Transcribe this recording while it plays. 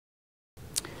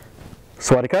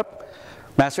Sawasdee Krap.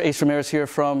 Master Ace Ramirez here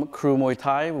from KRU Muay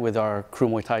Thai with our KRU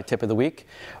Muay Thai Tip of the week.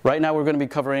 Right now we're going to be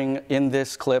covering in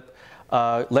this clip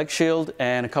leg shield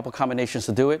and a couple combinations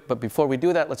to do it. But before we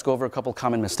do that, let's go over a couple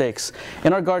common mistakes.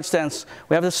 In our guard stance,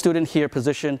 we have the student here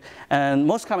positioned, and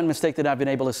most common mistake that I've been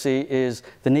able to see is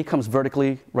the knee comes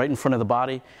vertically right in front of the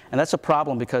body, and that's a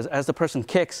problem because as the person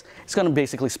kicks, it's going to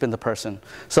basically spin the person.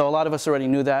 So a lot of us already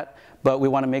knew that, but we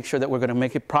want to make sure that we're going to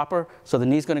make it proper. So the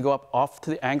knee's going to go up off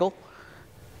to the angle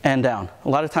and down. A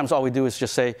lot of times all we do is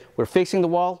just say we're facing the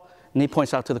wall, knee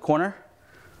points out to the corner,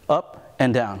 up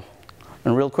and down.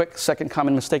 And real quick, second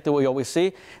common mistake that we always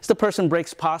see is the person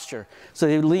breaks posture. So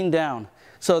they lean down.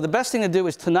 So the best thing to do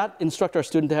is to not instruct our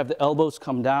student to have the elbows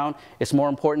come down. It's more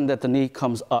important that the knee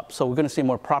comes up. So we're going to see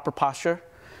more proper posture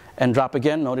and drop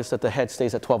again. Notice that the head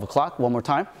stays at 12 o'clock. One more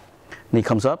time. Knee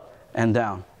comes up and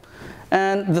down.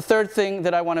 And the third thing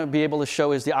that I want to be able to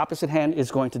show is the opposite hand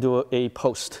is going to do a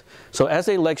post. So as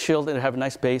a leg shield, it'll have a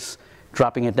nice base,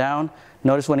 dropping it down.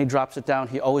 Notice when he drops it down,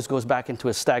 he always goes back into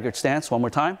a staggered stance. One more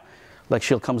time. Leg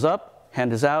shield comes up,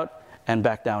 hand is out, and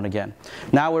back down again.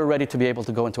 Now we're ready to be able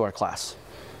to go into our class.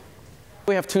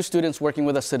 We have two students working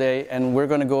with us today, and we're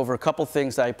going to go over a couple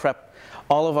things that I prep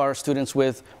all of our students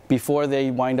with before they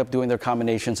wind up doing their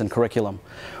combinations and curriculum.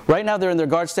 Right now they're in their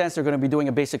guard stance. They're going to be doing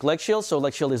a basic leg shield. So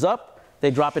leg shield is up.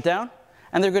 They drop it down,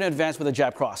 and they're going to advance with a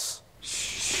jab cross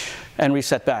and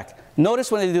reset back.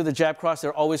 Notice when they do the jab cross,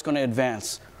 they're always going to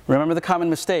advance. Remember the common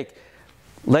mistake,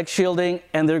 leg shielding,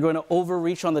 and they're going to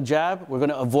overreach on the jab. We're going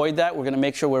to avoid that. We're going to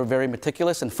make sure we're very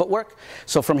meticulous in footwork.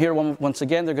 So from here, once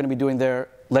again, they're going to be doing their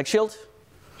leg shield,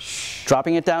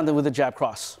 dropping it down with a jab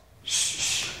cross,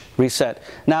 reset.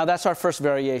 Now that's our first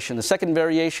variation. The second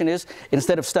variation is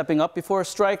instead of stepping up before a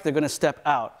strike, they're going to step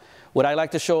out. What I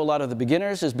like to show a lot of the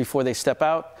beginners is before they step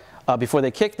out, before they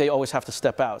kick, they always have to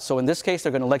step out. So in this case,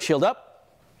 they're going to leg shield up.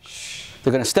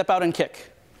 They're going to step out and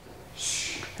kick.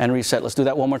 And reset. Let's do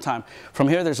that one more time. From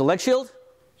here, there's a leg shield,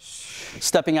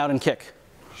 stepping out and kick.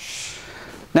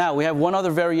 Now, we have one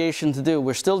other variation to do.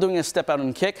 We're still doing a step out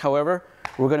and kick. However,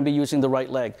 we're going to be using the right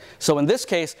leg. So in this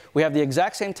case, we have the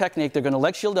exact same technique. They're going to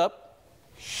leg shield up,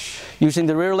 using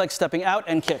the rear leg, stepping out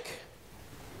and kick.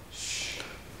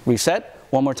 Reset.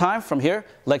 One more time. From here,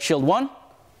 leg shield 1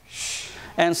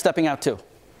 and stepping out 2.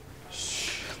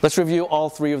 Let's review all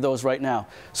three of those right now.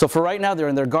 So for right now, they're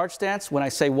in their guard stance. When I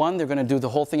say 1, they're going to do the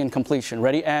whole thing in completion.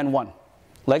 Ready? And 1.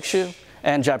 Leg shield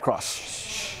and jab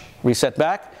cross. Reset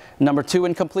back. Number 2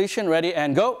 in completion. Ready?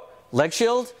 And go. Leg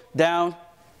shield, down,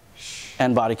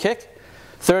 and body kick.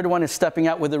 Third one is stepping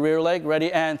out with the rear leg.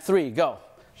 Ready? And 3. Go.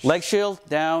 Leg shield,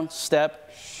 down, step,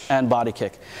 and body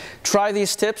kick. Try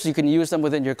these tips. You can use them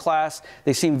within your class.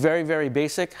 They seem very, very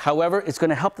basic. However, it's going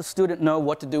to help the student know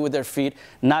what to do with their feet,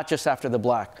 not just after the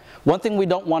block. One thing we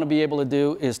don't want to be able to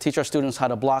do is teach our students how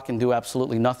to block and do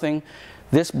absolutely nothing.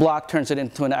 This block turns it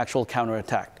into an actual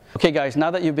counterattack. Okay guys, now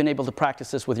that you've been able to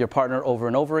practice this with your partner over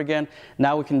and over again,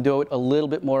 now we can do it a little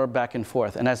bit more back and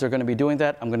forth. And as they're going to be doing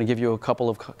that, I'm going to give you a couple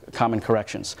of common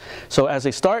corrections. So as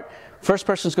they start, first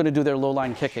person's going to do their low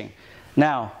line kicking.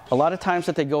 Now, a lot of times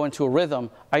that they go into a rhythm,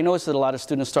 I notice that a lot of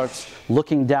students start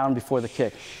looking down before the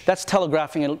kick. That's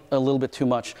telegraphing it a little bit too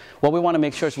much. What we want to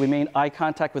make sure is we maintain eye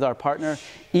contact with our partner.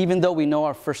 Even though we know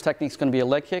our first technique is going to be a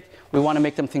leg kick, we want to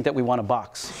make them think that we want to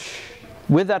box.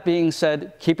 With that being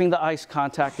said, keeping the eyes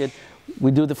contacted,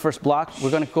 we do the first block.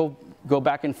 We're going to go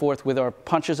back and forth with our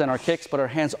punches and our kicks, but our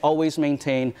hands always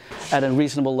maintain at a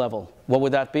reasonable level. What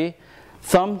would that be?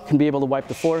 Thumb can be able to wipe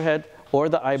the forehead or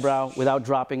the eyebrow without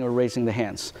dropping or raising the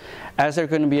hands. As they're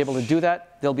going to be able to do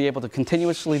that, they'll be able to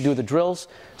continuously do the drills,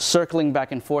 circling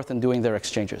back and forth and doing their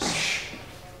exchanges.